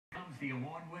the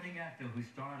award-winning actor who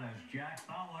starred as Jack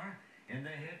Fowler in the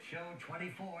hit show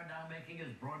 24, now making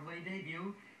his Broadway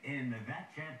debut in that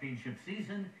championship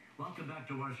season. Welcome back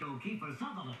to our show, Kiefer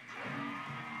Sutherland.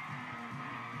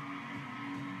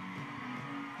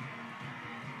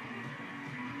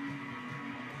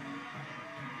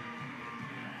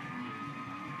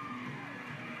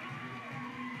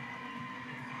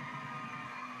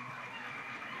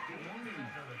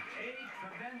 Eight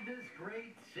tremendous,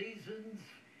 great seasons,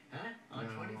 huh? On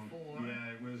 24.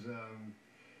 Yeah, it was.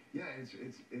 Yeah,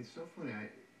 it's so funny.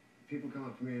 People come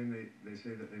up to me and they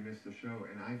say that they missed the show,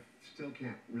 and I still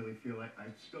can't really feel like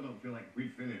I still don't feel like we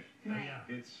finished. Right. Yeah.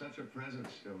 It's such a presence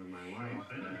still in my life.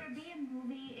 Will there be a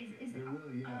movie? Is there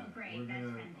will, yeah. Oh, great. We're That's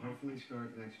gonna fantastic. hopefully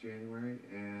start next January,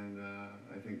 and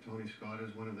I think Tony Scott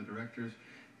is one of the directors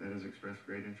that has expressed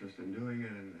great interest in doing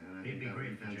it, and I He'd think be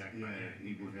great for Jack. Yeah,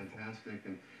 he'd be Wonderful. fantastic,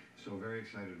 and so very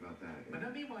excited about that. But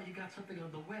then meanwhile, you got something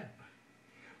on the web.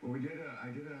 Well, I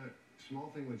did a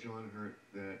small thing with John Hurt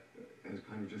that has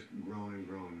kind of just grown and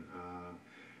grown.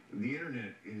 The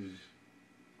internet is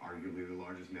arguably the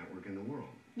largest network in the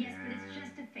world. Yes, but it's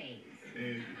just a phase.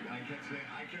 I kept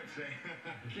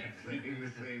saying the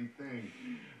same thing,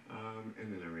 and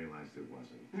then I realized it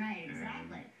wasn't. Right,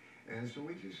 exactly. And so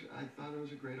I thought it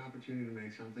was a great opportunity to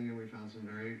make something, and we found some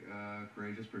very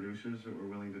courageous producers that were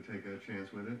willing to take a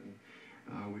chance with it.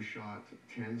 And we shot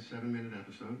 10 7-minute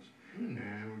episodes,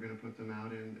 and we're going to put them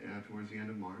out towards the end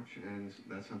of March, and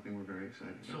that's something we're very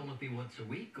excited about. So will it be once a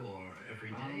week or every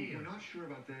day? We're not sure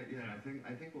about that yet. I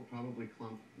think we'll probably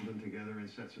clump them together in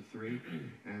sets of 3,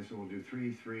 and so we'll do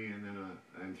 3, 3, and then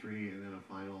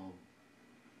a final.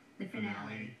 The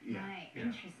finale. Yeah. Right. Yeah.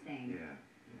 Interesting. Yeah.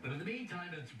 But in the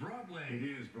meantime, it's Broadway. It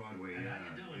is Broadway. And yeah.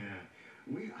 how you doing? Yeah.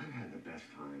 I've had the best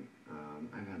time.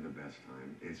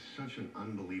 It's such an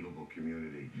unbelievable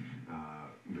community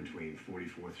between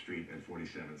 44th Street and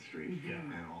 47th Street,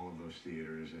 and all of those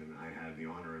theaters. And I had the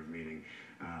honor of meeting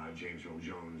James Earl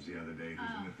Jones the other day,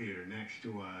 who's in the theater next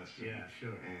to us. Yeah,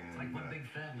 sure. And, it's like one big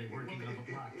family working on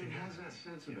the block It together. has that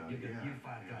sense about you it. You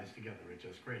 5 guys together, it's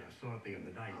just great. I saw it the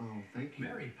other night. Oh, thank you.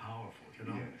 Very powerful, you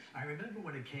know. Yes. I remember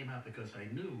when it came out because I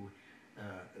knew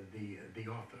the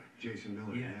author. Jason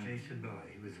Miller. Yeah, Jason Miller.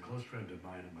 He was a close friend of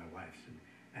mine and my wife's,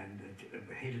 and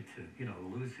hated to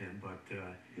lose him, but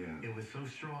it was so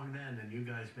strong then, and you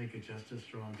guys make it just as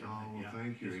strong tonight. Oh, well, yeah,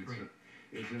 thank you. It's great.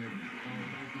 Thank you very much.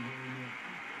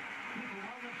 People,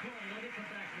 while we're touring, let me come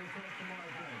back and we'll talk tomorrow.